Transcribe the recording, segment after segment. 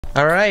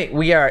All right,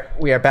 we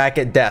are back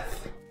at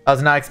death. I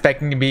was not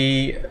expecting to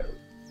be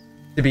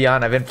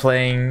on. I've been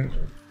playing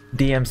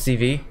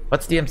DMCV.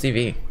 What's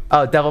DMCV?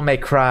 Oh, Devil May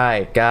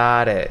Cry.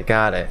 Got it.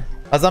 I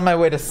was on my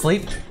way to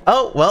sleep.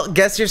 Oh, well,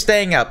 guess you're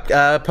staying up.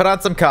 Put on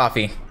some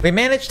coffee. We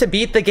managed to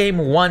beat the game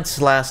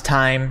once last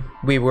time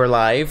we were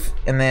live,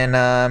 and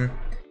then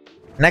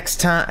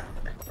next time,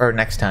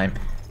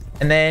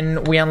 and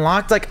then we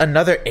unlocked like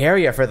another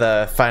area for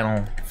the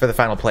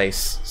final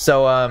place.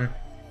 So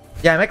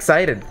yeah, I'm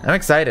excited.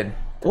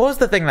 What was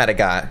the thing that I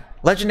got?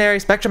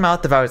 Legendary Spectrum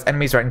Mouth devours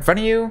enemies right in front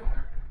of you.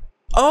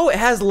 Oh, it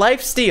has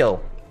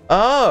lifesteal.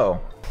 Oh,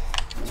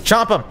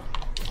 chomp him.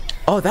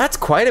 Oh, that's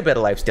quite a bit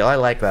of lifesteal. I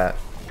like that.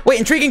 Wait,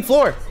 intriguing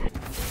floor.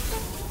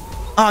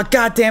 Oh,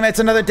 god damn it. It's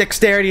another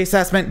dexterity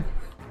assessment.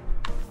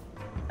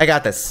 I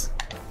got this.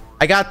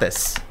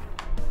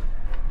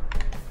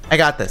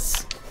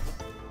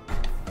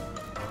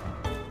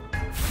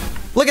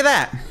 Look at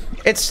that.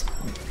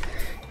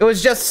 It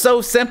was just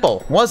so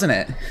simple, wasn't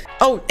it?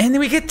 Oh, and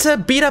then we get to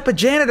beat up a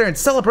janitor in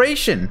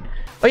celebration.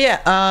 Oh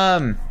yeah,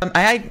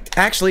 I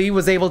actually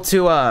was able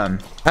to, I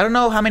don't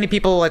know how many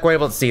people like were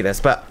able to see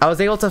this, but I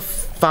was able to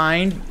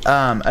find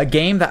a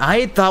game that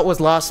I thought was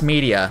lost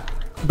media.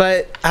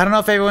 But I don't know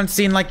if everyone's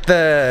seen like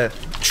the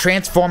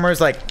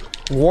Transformers like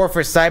War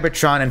for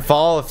Cybertron and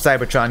Fall of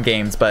Cybertron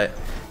games, but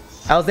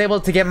I was able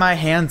to get my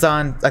hands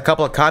on a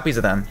couple of copies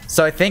of them.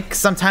 So I think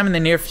sometime in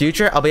the near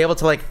future, I'll be able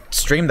to like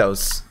stream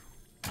those.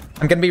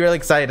 I'm gonna be really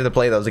excited to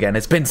play those again.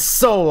 It's been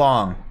so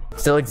long.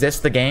 Still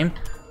exists the game?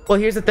 Well,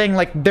 here's the thing,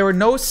 like, there were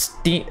no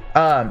Steam,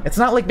 it's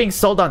not like being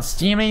sold on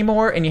Steam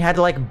anymore, and you had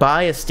to, like,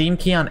 buy a Steam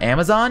key on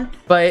Amazon,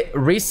 but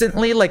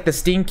recently, like, the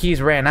Steam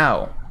keys ran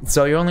out,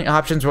 so your only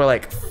options were,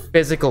 like,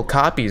 physical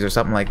copies or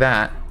something like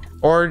that,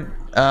 or,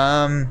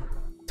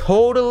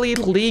 totally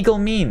legal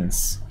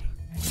means,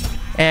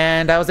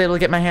 and I was able to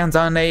get my hands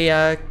on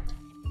a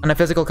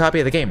physical copy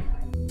of the game,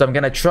 so I'm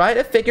gonna try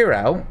to figure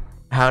out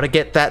how to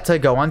get that to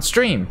go on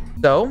stream.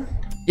 So,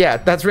 yeah,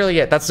 that's really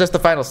it. That's just the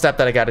final step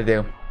that I gotta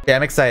do. Yeah,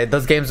 I'm excited.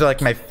 Those games are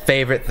like my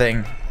favorite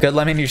thing. Good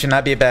Lemon, you should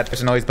not be a bad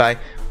person, always buy.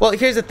 Well,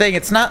 here's the thing.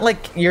 It's not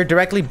like you're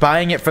directly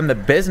buying it from the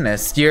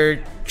business.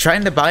 You're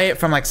trying to buy it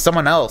from like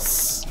someone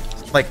else.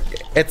 Like,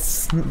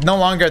 it's no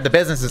longer the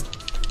business's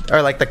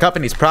or like the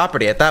company's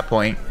property at that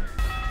point.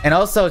 And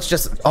also, it's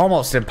just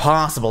almost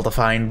impossible to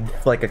find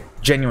like a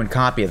genuine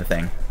copy of the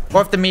thing.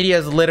 Or if the media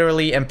is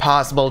literally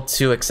impossible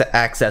to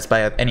access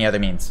by any other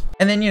means.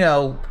 And then, you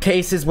know,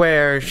 cases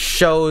where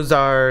shows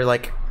are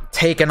like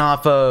taken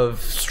off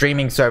of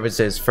streaming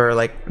services for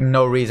like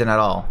no reason at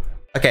all.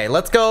 Okay,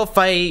 let's go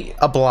fight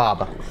a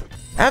blob.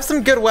 I have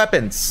some good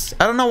weapons.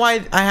 I don't know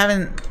why I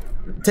haven't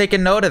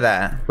taken note of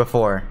that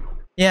before.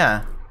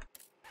 Yeah.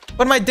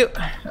 What am I doing?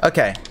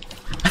 Okay.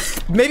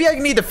 Maybe I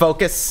need to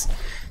focus.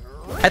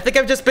 I think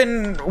I've just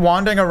been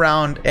wandering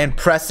around and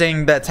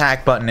pressing the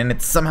attack button and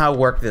it's somehow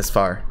worked this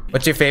far.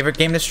 What's your favorite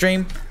game to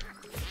stream?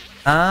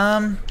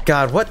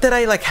 God, what did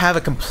I like have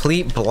a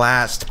complete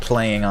blast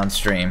playing on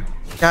stream?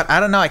 God,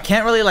 I don't know. I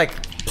can't really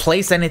like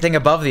place anything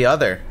above the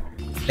other.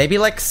 Maybe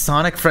like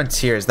Sonic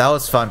Frontiers. That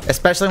was fun.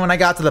 Especially when I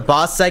got to the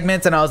boss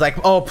segments and I was like,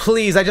 oh,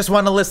 please, I just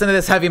want to listen to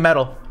this heavy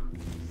metal.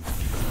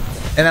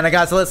 And then I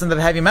got to listen to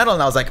the heavy metal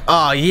and I was like,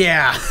 oh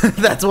yeah,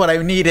 that's what I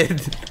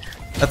needed.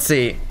 Let's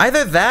see.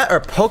 Either that or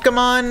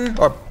Pokemon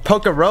or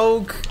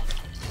Pokerogue.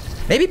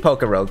 Maybe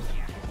Pokerogue.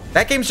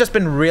 That game's just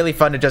been really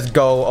fun to just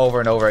go over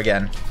and over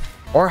again.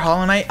 Or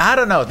Hollow Knight. I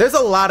don't know. There's a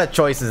lot of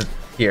choices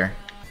here.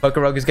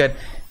 Pokerogue is good.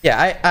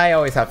 Yeah, I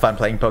always have fun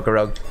playing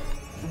Pokerogue.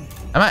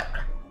 I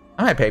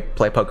might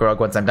play Pokerogue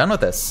once I'm done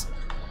with this.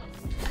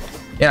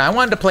 You know, I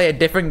wanted to play a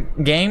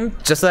different game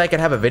just so I could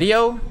have a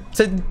video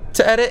to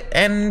edit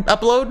and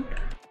upload.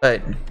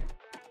 But,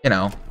 you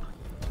know,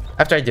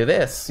 after I do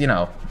this, you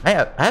know, I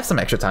have some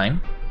extra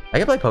time. I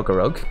can play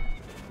Pokerogue.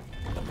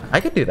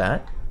 I could do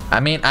that. I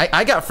mean,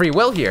 I got free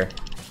will here.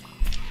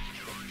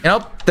 You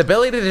know, the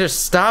ability to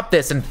just stop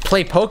this and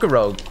play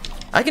Pokerogue.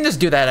 I can just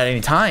do that at any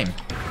time.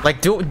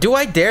 Like, do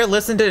I dare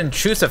listen to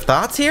intrusive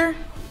thoughts here?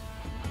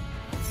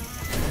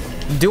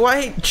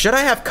 Should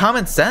I have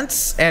common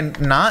sense and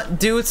not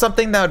do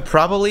something that would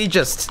probably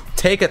just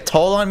take a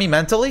toll on me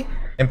mentally?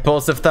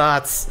 Impulsive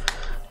thoughts.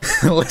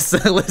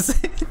 Listen.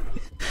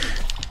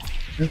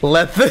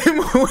 Let them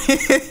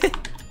win.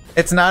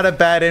 It's not a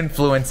bad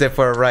influence if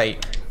we're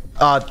right.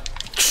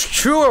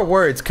 Truer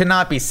words could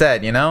not be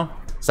said, you know?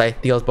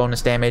 Scythe deals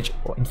bonus damage.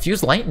 Oh,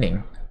 infuse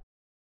lightning.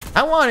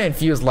 I want to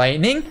infuse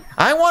lightning.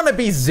 I want to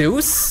be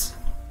Zeus.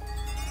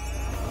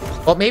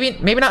 Well, maybe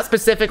not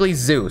specifically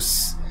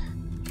Zeus.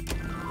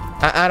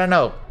 I don't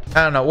know.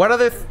 What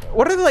other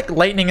like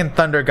lightning and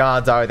thunder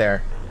gods are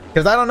there?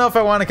 Because I don't know if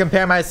I want to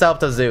compare myself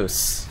to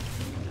Zeus.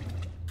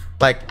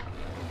 Like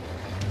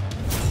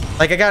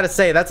I gotta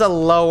say, that's a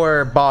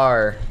lower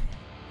bar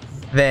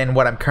than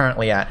what I'm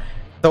currently at.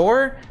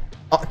 Thor,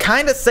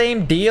 kind of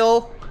same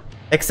deal,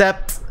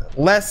 except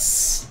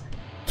less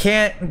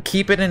can't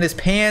keep it in his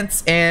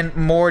pants and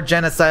more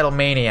genocidal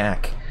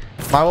maniac.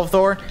 Marvel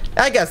Thor,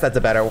 I guess that's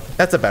a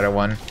better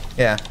one.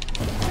 Yeah.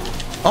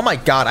 Oh my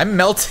god, I'm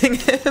melting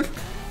him.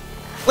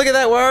 Look at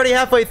that, we're already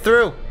halfway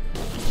through.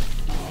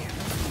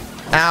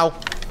 Ow.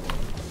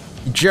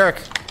 You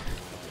jerk.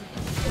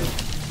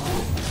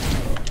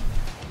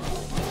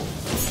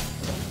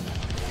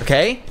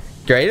 Okay,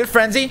 creative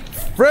frenzy.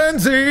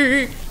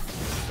 Frenzy!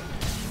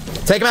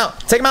 Take him out,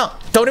 take him out.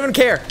 Don't even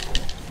care.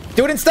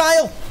 Do it in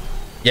style.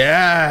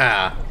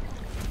 Yeah.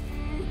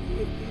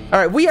 All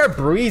right, we are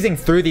breezing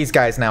through these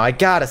guys now, I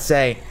gotta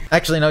say.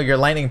 Actually, no, you're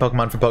lightning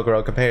Pokemon from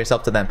Pokero. Compare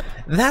yourself to them.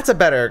 That's a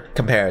better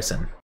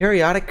comparison.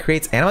 Periodic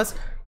creates animas?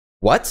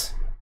 What?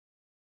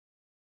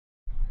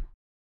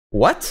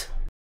 What?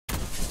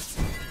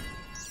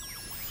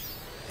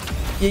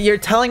 You're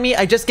telling me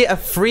I just get a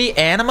free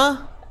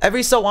anima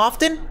every so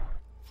often?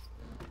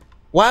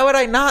 Why would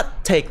I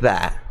not take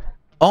that?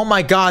 Oh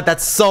my god,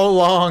 that's so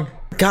long.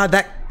 God,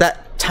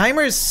 that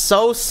timer is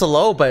so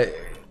slow, but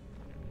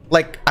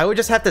like I would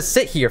just have to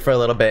sit here for a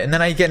little bit and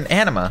then I get an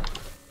anima.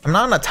 I'm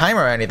not on a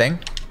timer or anything.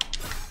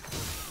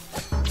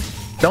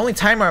 The only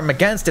timer I'm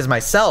against is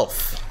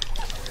myself.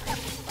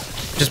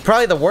 Which is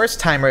probably the worst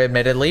timer,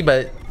 admittedly,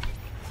 but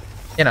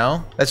you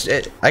know, that's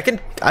it. I can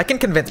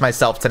convince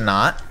myself to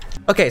not.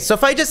 Okay, so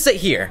if I just sit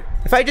here,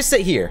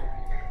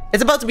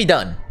 it's about to be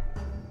done.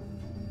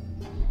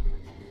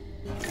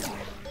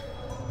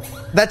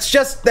 That's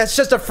just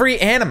a free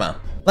anima.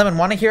 Lemon,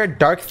 want to hear a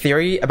dark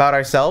theory about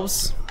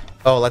ourselves?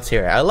 Oh, let's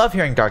hear it. I love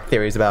hearing dark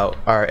theories about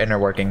our inner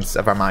workings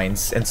of our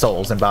minds and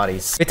souls and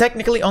bodies. We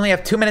technically only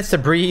have 2 minutes to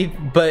breathe,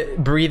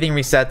 but breathing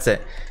resets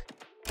it.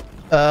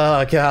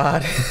 Oh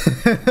god.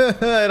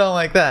 I don't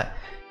like that.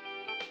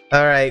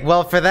 All right,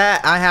 well for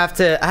that I have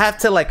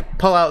to like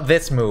pull out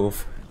this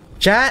move.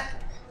 Chat,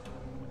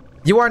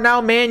 you are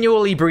now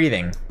manually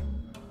breathing.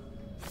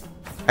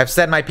 I've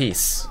said my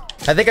piece.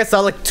 I think I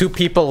saw like 2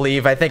 people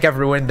leave. I think I've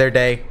ruined their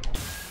day.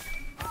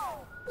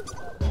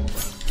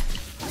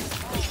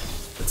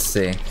 Let's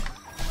see.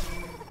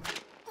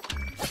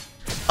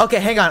 Okay,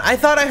 hang on. I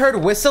thought I heard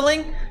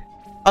whistling.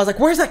 I was like,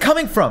 where's that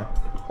coming from?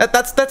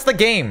 That's the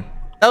game.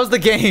 That was the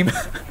game.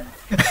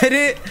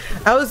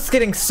 I was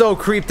getting so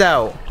creeped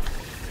out.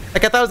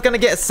 Like I thought I was gonna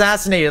get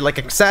assassinated like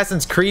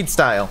Assassin's Creed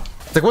style.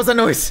 It's like, what's that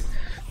noise?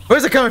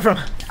 Where's it coming from?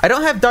 I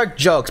don't have dark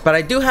jokes, but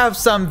I do have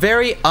some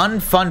very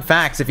unfun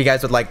facts if you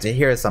guys would like to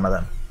hear some of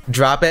them.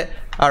 Drop it.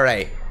 All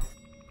right.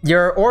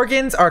 Your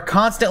organs are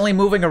constantly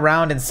moving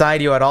around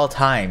inside you at all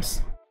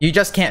times. You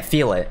just can't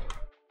feel it.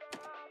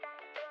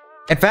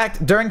 In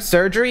fact, during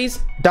surgeries,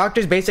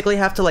 doctors basically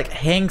have to like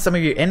hang some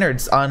of your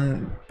innards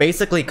on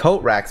basically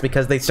coat racks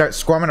because they start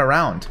squirming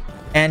around.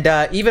 And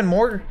even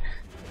more,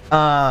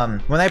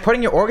 when they're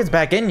putting your organs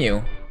back in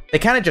you, they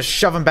kind of just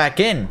shove them back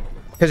in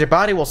because your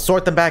body will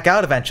sort them back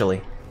out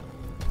eventually.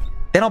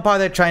 They don't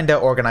bother trying to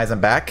organize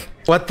them back.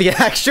 What the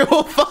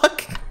actual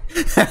fuck?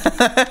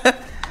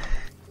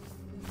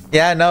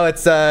 Yeah, no,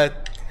 it's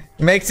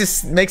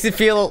makes you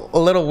feel a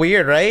little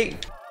weird,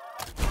 right?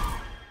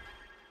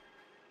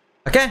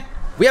 Okay,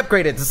 we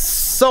upgraded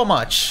so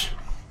much.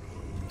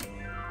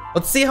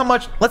 Let's see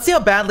how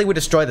badly we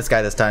destroy this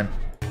guy this time.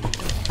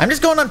 I'm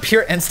just going on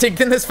pure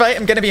instinct in this fight,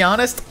 I'm gonna be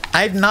honest.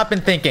 I've not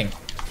been thinking.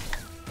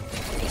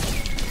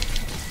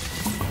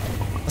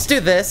 Let's do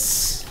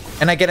this,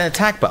 and I get an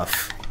attack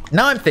buff.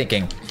 Now I'm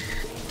thinking.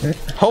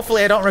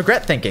 Hopefully I don't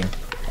regret thinking.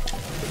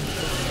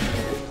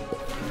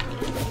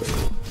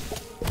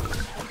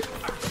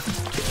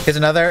 Here's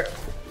another.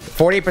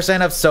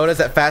 40% of sodas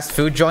at fast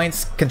food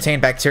joints contain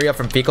bacteria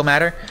from fecal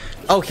matter.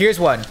 Oh, here's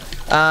one.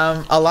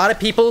 A lot of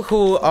people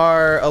who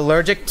are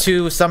allergic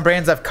to some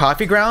brands of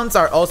coffee grounds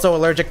are also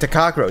allergic to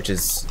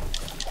cockroaches.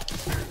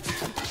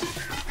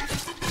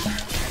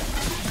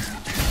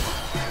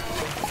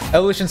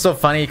 Evolution's so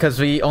funny because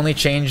we only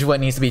change what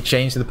needs to be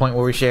changed to the point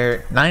where we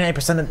share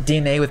 99% of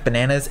DNA with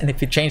bananas, and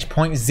if you change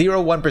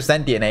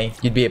 0.01%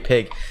 DNA, you'd be a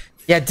pig.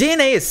 Yeah,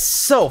 DNA is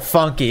so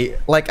funky.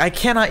 Like, I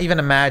cannot even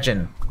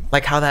imagine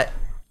like how that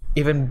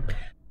even...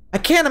 I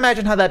can't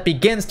imagine how that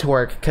begins to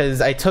work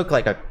because I took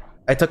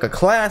a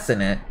class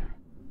in it.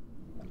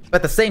 But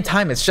at the same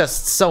time, it's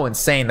just so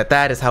insane that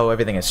that is how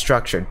everything is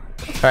structured.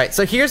 All right,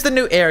 so here's the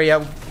new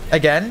area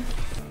again.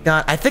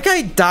 God, I think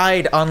I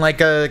died on like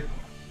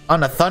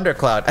on a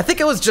thundercloud. I think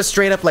it was just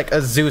straight up like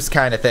a Zeus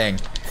kind of thing.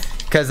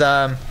 Because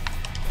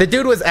the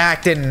dude was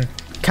acting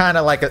kind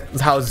of like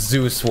how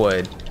Zeus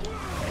would.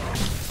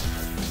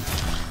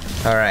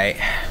 All right.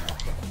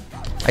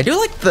 I do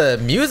like the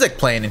music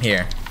playing in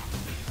here.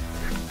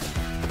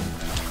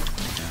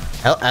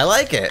 I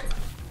like it.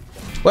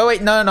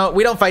 Wait, no,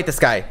 we don't fight this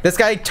guy. This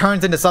guy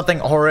turns into something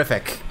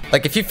horrific.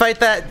 Like if you fight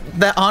that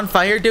on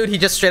fire dude, he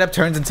just straight up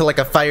turns into like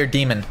a fire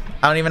demon.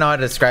 I don't even know how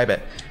to describe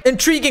it.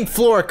 Intriguing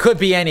floor could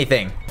be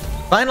anything.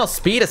 Final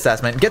speed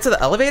assessment. Get to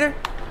the elevator?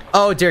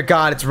 Oh dear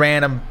God, it's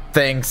random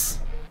things.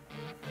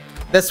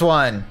 This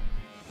one.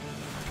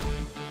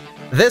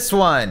 This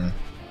one.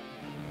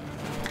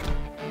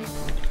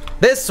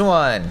 This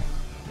one.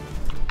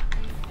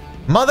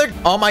 Mother,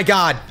 oh my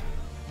God.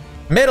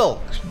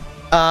 Middle.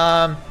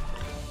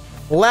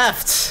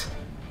 Left.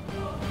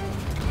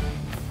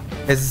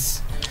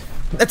 It's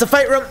a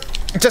fight room.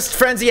 Just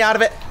frenzy out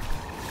of it.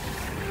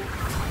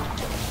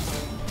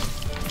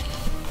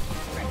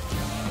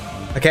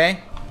 Okay.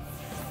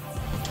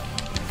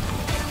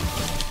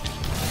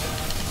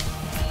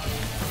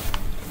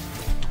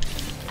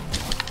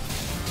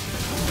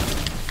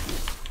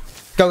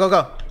 Go, go,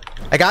 go.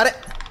 I got it.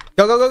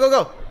 Go, go, go, go,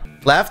 go.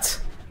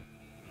 Left.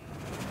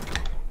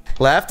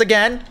 Left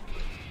again.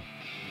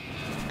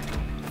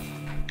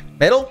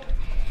 Middle.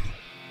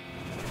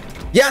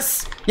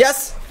 Yes.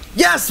 Yes.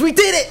 Yes, we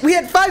did it. We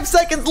had 5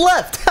 seconds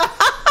left.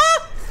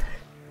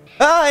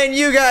 Oh, and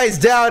you guys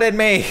doubted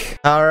me.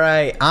 All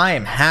right, I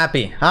am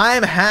happy. I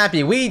am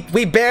happy.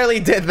 We barely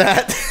did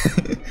that.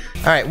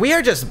 All right, we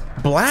are just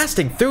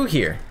blasting through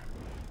here.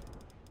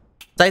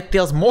 That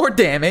deals more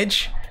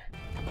damage.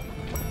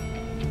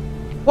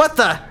 What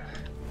the?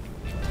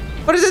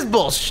 What is this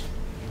bullshit?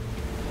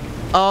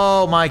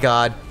 Oh my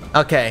god.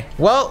 Okay,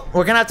 well,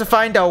 we're gonna have to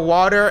find a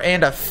water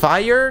and a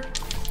fire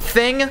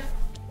thing. All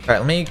right,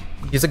 let me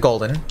use a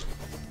golden.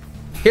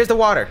 Here's the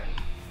water.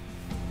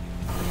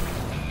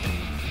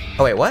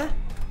 Oh, wait, what?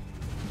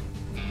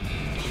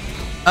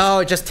 Oh,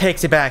 it just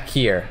takes you back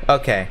here.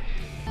 Okay.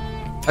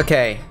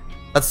 Okay.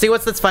 Let's see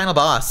what's this final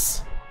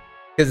boss.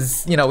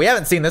 Because, you know, we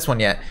haven't seen this one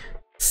yet.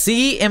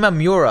 See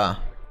Imamura.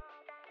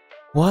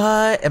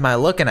 What am I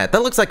looking at?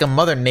 That looks like a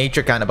Mother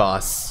Nature kind of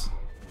boss.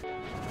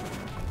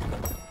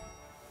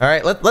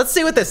 Alright, let's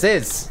see what this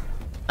is.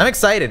 I'm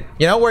excited.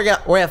 You know,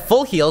 we're at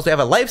full heals. We have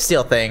a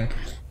lifesteal thing.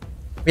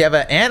 We have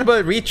an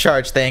Anima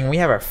recharge thing. We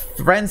have our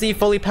frenzy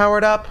fully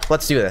powered up.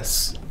 Let's do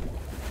this.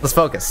 Let's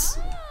focus.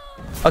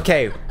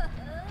 Okay.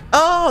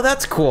 Oh,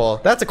 that's cool.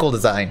 That's a cool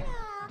design.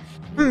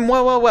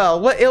 Well.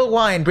 What ill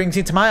wine brings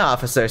you to my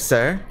officer,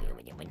 sir?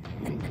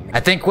 I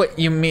think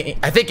you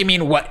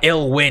mean what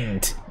ill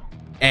wind.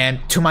 And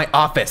to my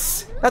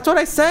office. That's what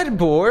I said,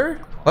 boor.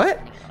 What?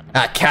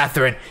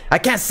 Catherine, I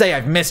can't say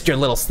I've missed your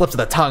little slips of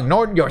the tongue,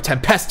 nor your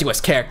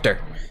tempestuous character.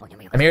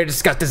 I'm here to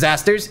discuss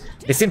disasters.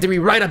 They seem to be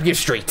right up your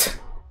street.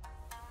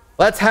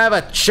 Let's have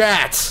a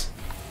chat.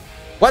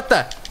 What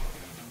the?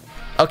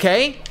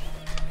 Okay.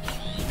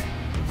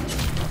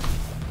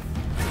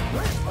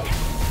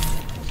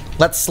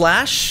 Let's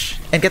slash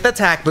and get the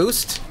attack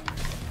boost.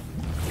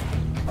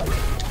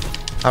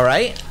 All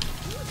right.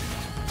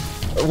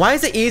 Why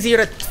is it easier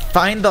to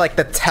find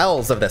the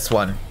tells of this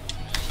one?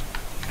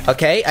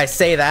 Okay, I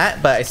say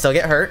that, but I still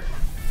get hurt.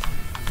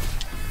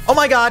 Oh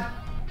my god.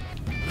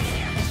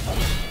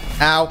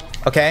 Ow.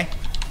 Okay.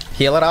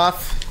 Heal it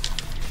off.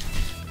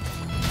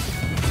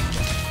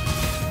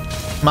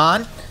 Come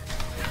on.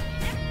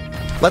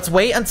 Let's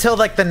wait until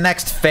the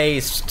next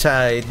phase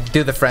to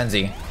do the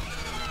frenzy.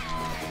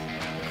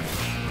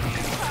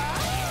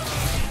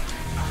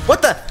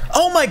 What the?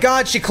 Oh my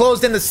god, she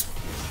closed in this.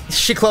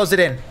 She closed it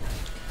in.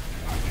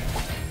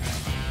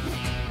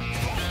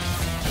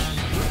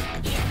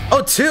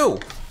 Oh, 2.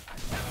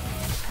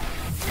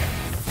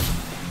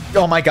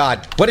 Oh my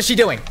god. What is she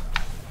doing?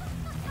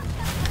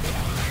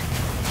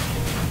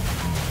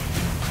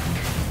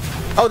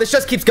 Oh, this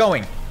just keeps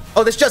going.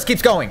 Oh, this just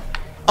keeps going.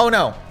 Oh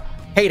no.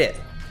 Hate it.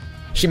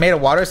 She made a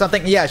water or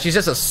something? Yeah, she's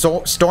just a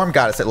storm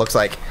goddess, it looks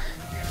like.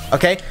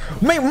 Okay.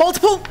 Wait,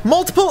 multiple?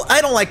 Multiple? I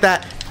don't like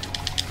that.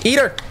 Eat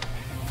her.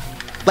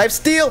 Life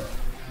steal.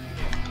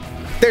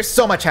 There's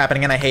so much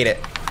happening and I hate it.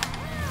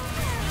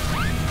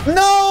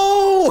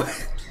 No!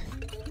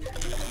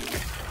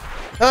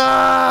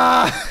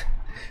 Ah!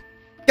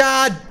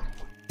 God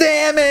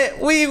damn it!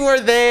 We were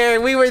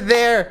there! We were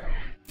there!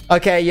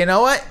 Okay, you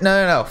know what?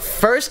 No.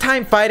 First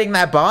time fighting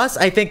that boss,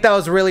 I think that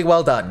was really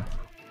well done.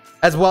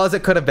 As well as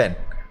it could have been.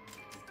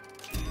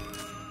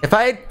 If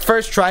I had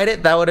first tried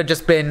it, that would have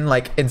just been,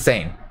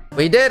 insane.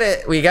 We did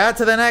it! We got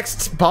to the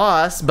next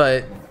boss,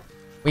 but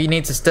we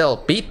need to still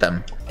beat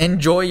them.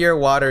 Enjoy your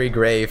watery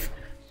grave.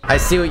 I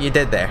see what you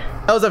did there.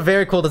 That was a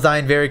very cool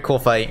design, very cool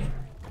fight.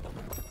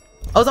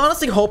 I was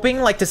honestly hoping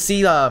to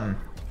see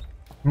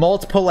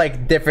multiple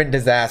different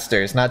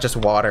disasters, not just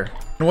water.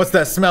 And what's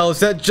that smell? Is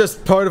that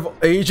just part of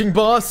aging,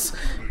 boss?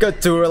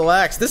 Got to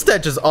relax. This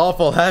stench is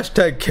awful.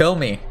 Hashtag kill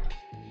me.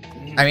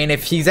 I mean,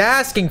 if he's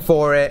asking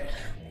for it,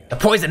 the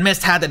poison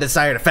mist had the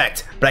desired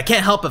effect, but I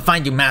can't help but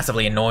find you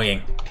massively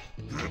annoying.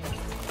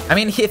 I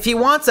mean, if he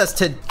wants us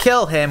to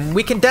kill him,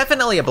 we can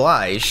definitely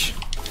oblige,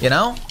 you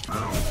know?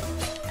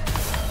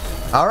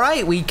 All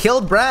right, we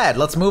killed Brad.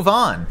 Let's move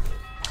on.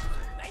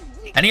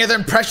 Any other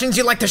impressions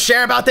you'd like to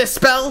share about this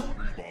spell?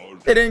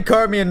 They didn't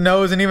carve me a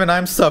nose and even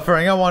I'm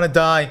suffering. I want to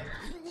die.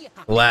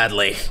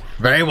 Gladly.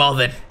 Very well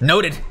then.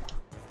 Noted.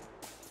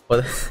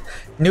 Well,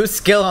 new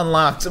skill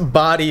unlocked.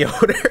 Body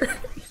odor.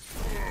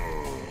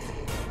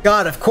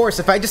 God, of course,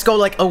 if I just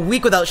go a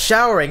week without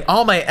showering,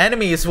 all my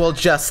enemies will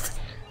just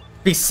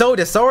be so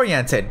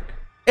disoriented.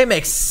 It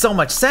makes so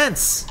much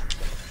sense.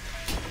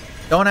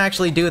 Don't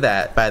actually do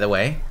that, by the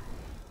way.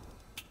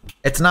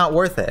 It's not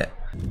worth it.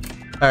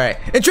 All right,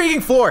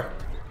 intriguing floor.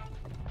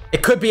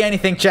 It could be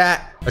anything,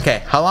 chat.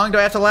 Okay, how long do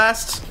I have to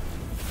last?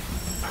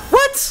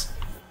 What?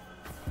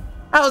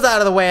 I was out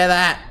of the way of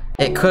that.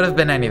 It could have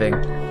been anything.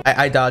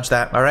 I dodged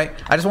that, all right?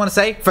 I just want to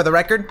say, for the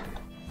record,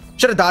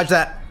 should have dodged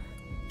that.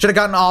 Should have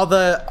gotten all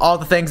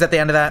the things at the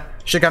end of that.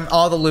 Should have gotten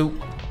all the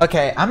loot.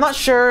 Okay, I'm not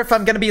sure if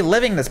I'm gonna be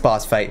living this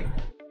boss fight.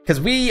 Because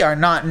we are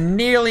not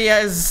nearly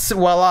as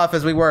well off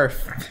as we were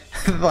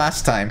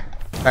last time.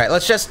 Alright,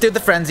 let's just do the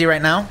frenzy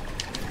right now.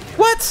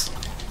 What?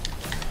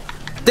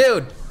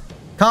 Dude,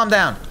 calm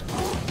down.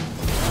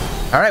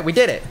 Alright, we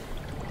did it.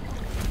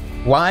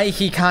 Why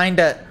he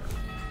kinda...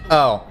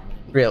 Oh,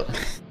 real.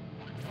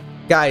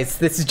 Guys,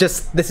 this is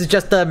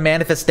just a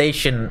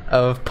manifestation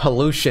of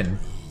pollution.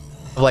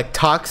 Of like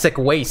toxic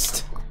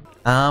waste.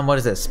 What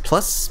is this?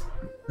 Plus?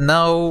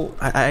 No,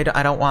 I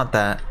don't want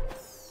that.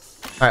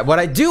 Alright, what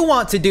I do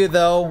want to do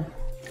though...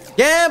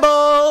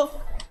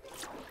 Gamble!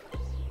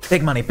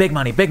 Big money, big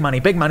money, big money,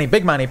 big money,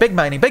 big money, big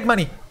money, big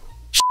money.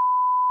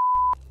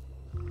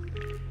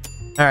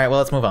 Alright, well,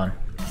 let's move on.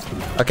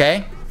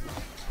 Okay.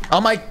 Oh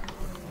my...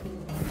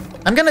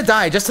 I'm gonna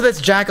die just to this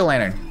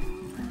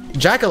jack-o'-lantern.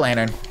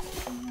 Jack-o'-lantern?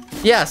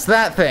 Yes,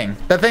 that thing.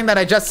 The thing that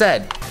I just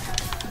said.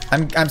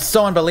 I'm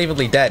so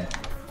unbelievably dead.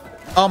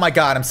 Oh my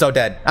god, I'm so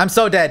dead. I'm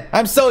so dead.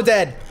 I'm so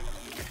dead.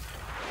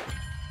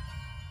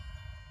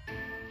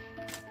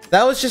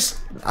 That was just...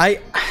 I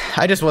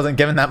just wasn't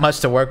given that much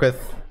to work with.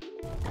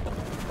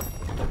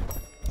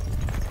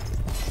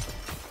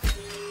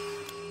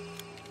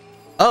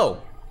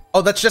 Oh.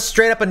 Oh, that's just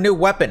straight up a new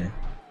weapon.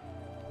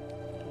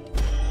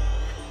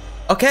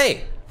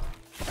 Okay.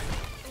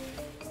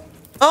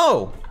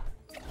 Oh.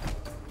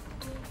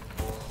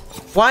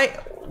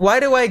 Why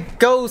do I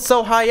go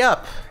so high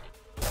up?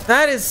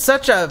 That is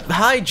such a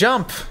high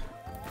jump.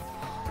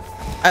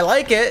 I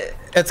like it.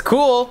 It's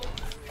cool.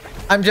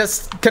 I'm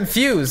just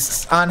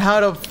confused on how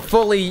to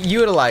fully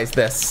utilize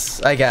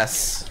this, I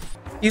guess.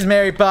 He's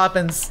Mary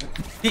Poppins.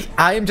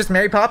 I am just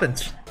Mary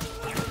Poppins.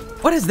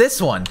 What is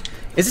this one?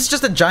 Is this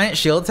just a giant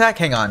shield attack?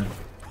 Hang on.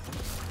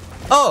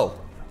 Oh.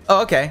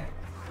 Oh, okay.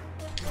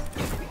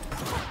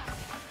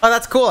 Oh,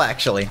 that's cool,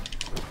 actually.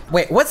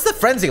 Wait, what's the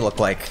frenzy look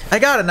like? I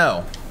gotta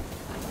know.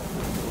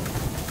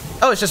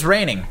 Oh, it's just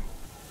raining.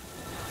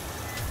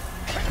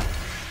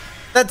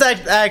 That's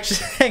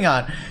actually... Hang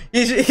on.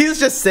 He's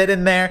just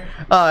sitting there.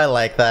 Oh, I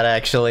like that,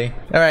 actually.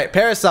 Alright,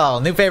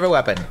 Parasol. New favorite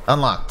weapon.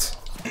 Unlocked.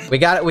 We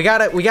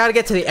gotta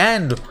get to the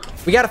end.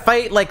 We gotta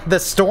fight, like, the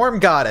storm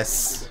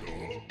goddess.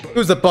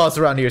 Who's the boss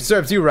around here?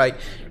 Serves you right.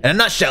 In a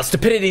nutshell,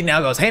 stupidity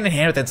now goes hand in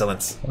hand with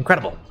insolence.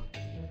 Incredible.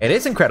 It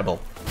is incredible.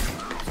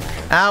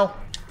 Ow.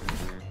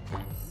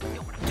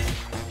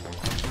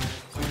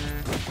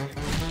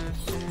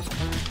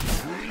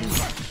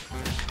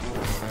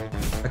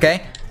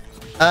 Okay.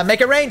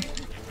 Make it rain.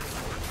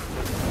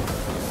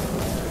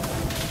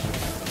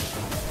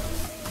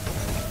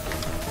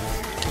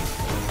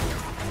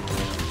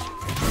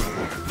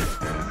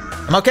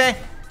 I'm okay.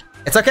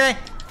 It's okay.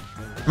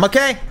 I'm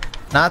okay.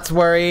 Not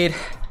worried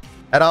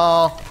at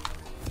all.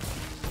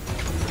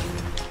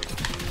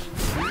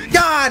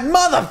 God,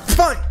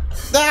 motherfucker!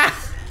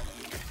 Ah!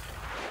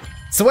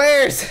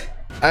 Swears!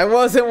 I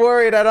wasn't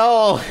worried at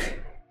all.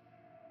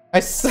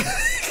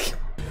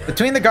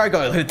 Between the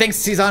gargoyle who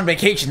thinks he's on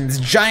vacation and this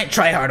giant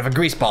tryhard of a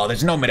greaseball,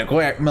 there's no middle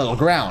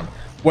ground.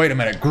 Wait a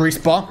minute,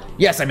 greaseball?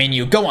 Yes, I mean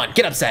you. Go on,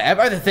 get upset. I have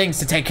other things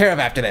to take care of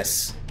after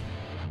this.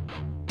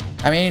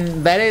 I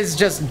mean, that is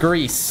just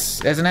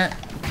grease, isn't it?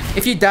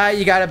 If you die,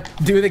 you gotta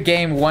do the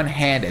game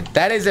one-handed.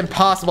 That is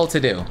impossible to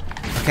do.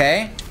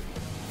 Okay?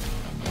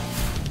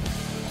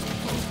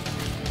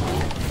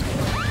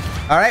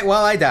 Alright,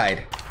 well, I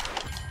died.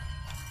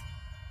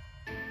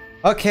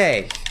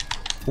 Okay.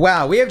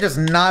 Wow, we have just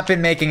not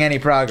been making any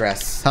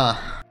progress, huh?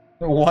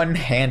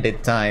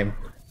 One-handed time.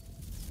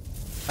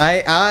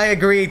 I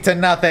agree to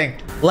nothing.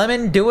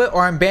 Lemon, do it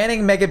or I'm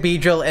banning Mega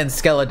Beedrill and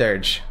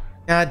Skeledirge.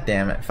 God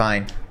damn it,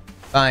 fine.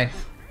 Fine.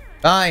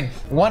 Fine.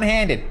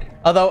 One-handed.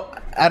 Although,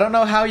 I don't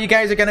know how you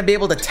guys are gonna be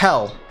able to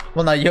tell.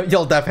 Well, no,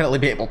 you'll definitely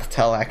be able to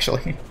tell,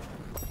 actually.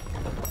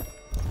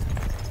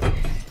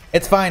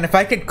 It's fine. If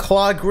I could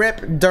claw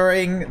grip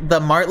during the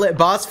Martlet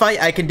boss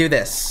fight, I can do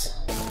this.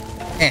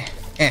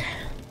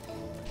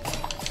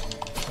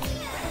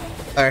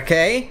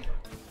 Okay.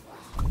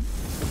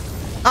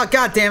 Oh,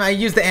 goddamn, I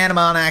used the anima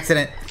on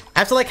accident. I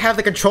have to, like, have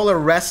the controller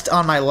rest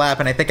on my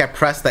lap, and I think I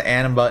pressed the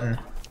anim button.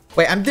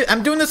 Wait, I'm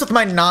doing this with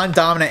my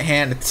non-dominant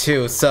hand,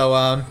 too,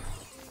 so,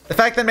 the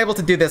fact that I'm able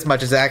to do this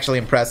much is actually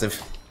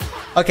impressive.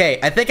 Okay,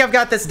 I think I've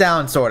got this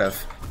down, sort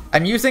of.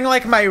 I'm using,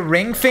 like, my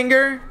ring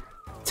finger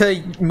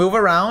to move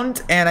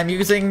around, and I'm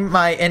using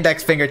my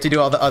index finger to do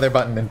all the other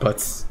button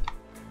inputs.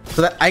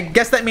 So that, I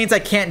guess that means I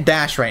can't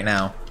dash right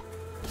now.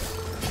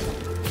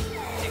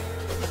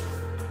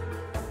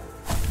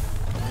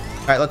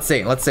 Alright, let's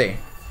see, let's see.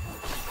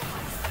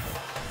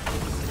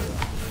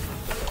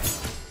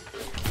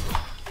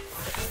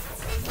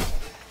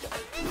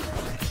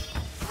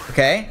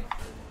 Okay.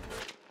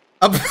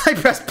 Oh, I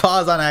pressed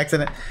pause on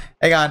accident.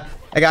 Hang on.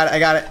 I got it, I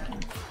got it.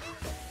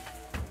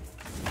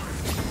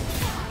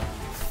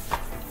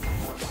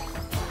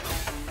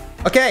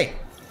 Okay.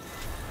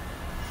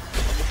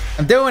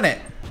 I'm doing it.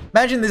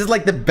 Imagine this is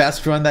like the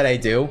best run that I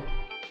do.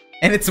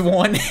 And it's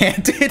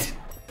one-handed.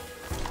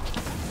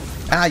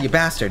 Ah, you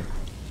bastard.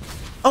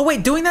 Oh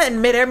wait, doing that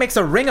in midair makes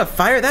a ring of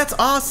fire? That's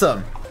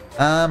awesome.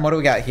 What do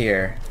we got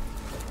here?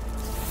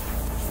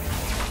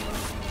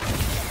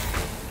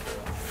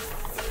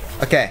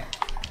 Okay.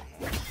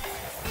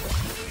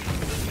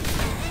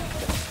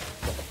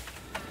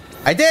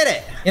 I did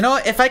it! You know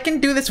what? If I can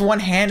do this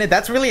one-handed,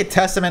 that's really a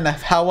testament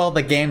of how well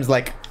the game's,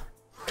 like,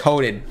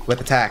 coded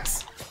with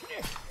attacks.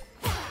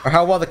 Or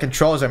how well the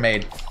controls are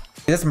made.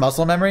 Is this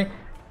muscle memory?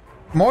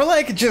 More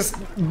like just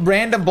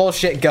random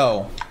bullshit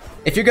go.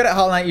 If you're good at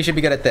Hollow Knight, you should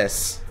be good at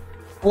this.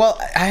 Well,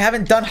 I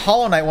haven't done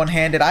Hollow Knight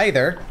one-handed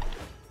either.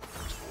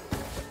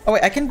 Oh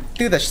wait, I can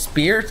do the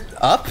spear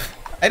up?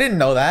 I didn't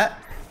know that.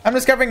 I'm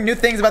discovering new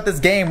things about this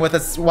game with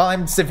us while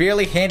I'm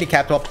severely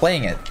handicapped while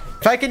playing it.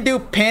 If I can do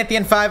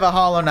Pantheon 5 of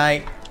Hollow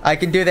Knight, I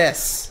can do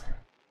this.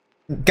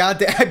 God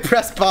damn, I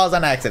pressed pause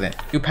on accident.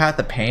 Do Path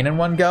of Pain in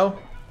one go?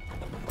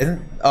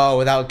 Isn't... Oh,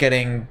 without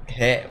getting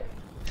hit.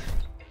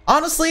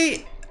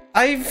 Honestly,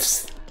 I've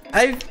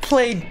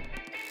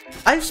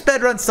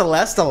spedrun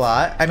Celeste a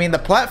lot. I mean, the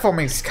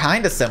platforming's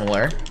kind of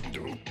similar.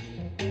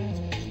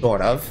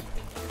 Sort of.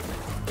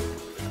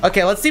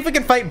 Okay, let's see if we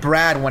can fight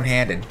Brad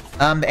one-handed.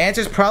 The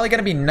answer's probably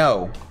gonna be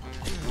no.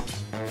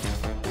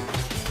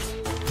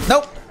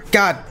 Nope.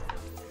 God.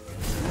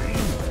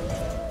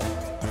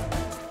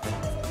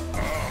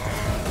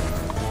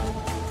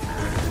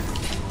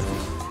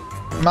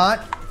 Come on.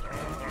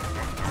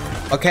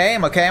 Okay,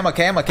 I'm okay, I'm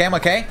okay, I'm okay, I'm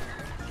okay.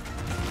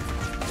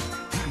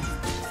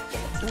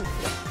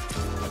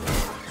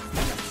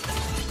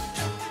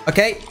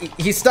 Okay,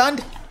 he's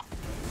stunned.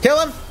 Kill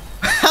him.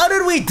 How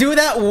did we do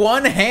that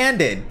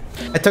one-handed?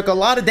 I took a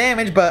lot of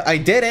damage, but I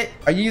did it.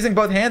 Are you using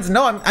both hands?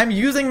 No, I'm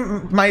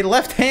using my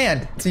left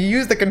hand to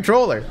use the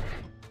controller.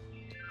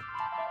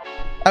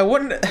 I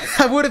would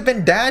have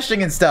been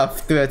dashing and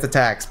stuff through its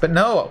attacks, but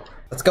no.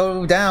 Let's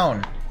go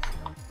down.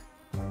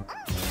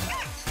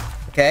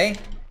 Okay.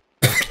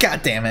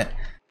 God damn it.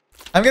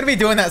 I'm gonna be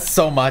doing that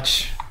so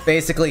much.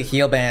 Basically,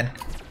 heal ban.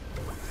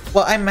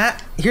 Well,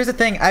 here's the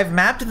thing. I've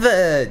mapped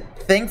the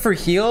thing for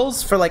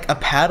heals for like a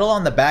paddle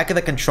on the back of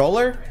the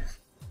controller.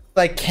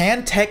 I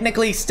can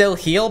technically still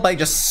heal by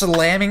just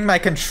slamming my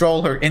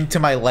controller into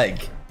my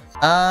leg.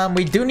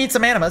 We do need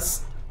some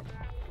animas.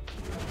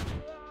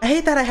 I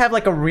hate that I have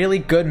like a really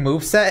good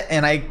moveset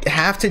and I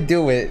have to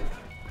do it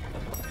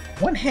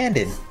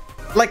one-handed.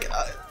 Like,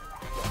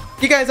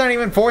 you guys aren't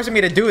even forcing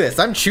me to do this.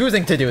 I'm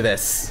choosing to do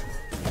this.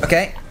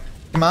 Okay,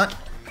 come on.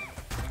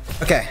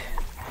 Okay.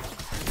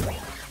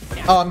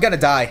 Oh, I'm gonna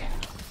die.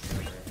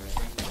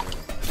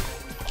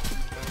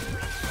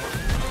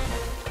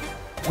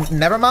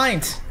 Never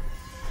mind.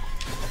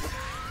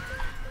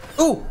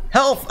 Ooh,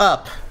 health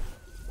up.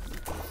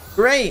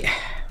 Great.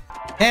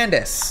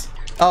 Candace.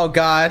 Oh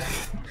god.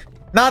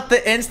 Not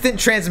the instant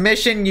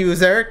transmission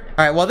user.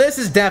 Alright, well this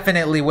is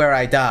definitely where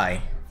I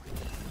die.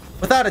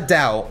 Without a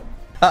doubt.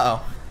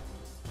 Uh-oh.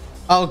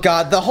 Oh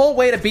god, the whole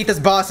way to beat this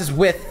boss is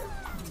with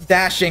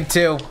dashing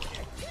too.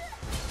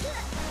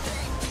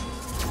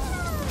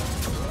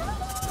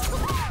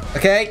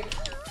 Okay.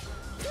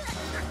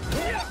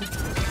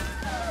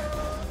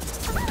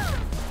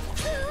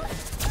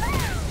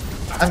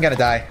 I'm gonna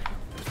die.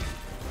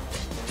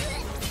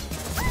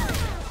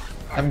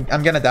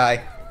 I'm gonna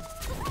die.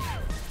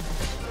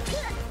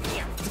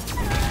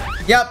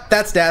 Yep,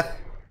 that's death.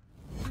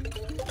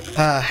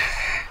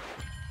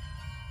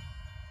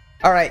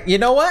 Alright, you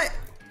know what?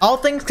 All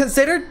things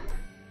considered,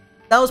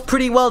 that was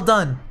pretty well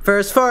done for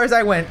as far as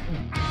I went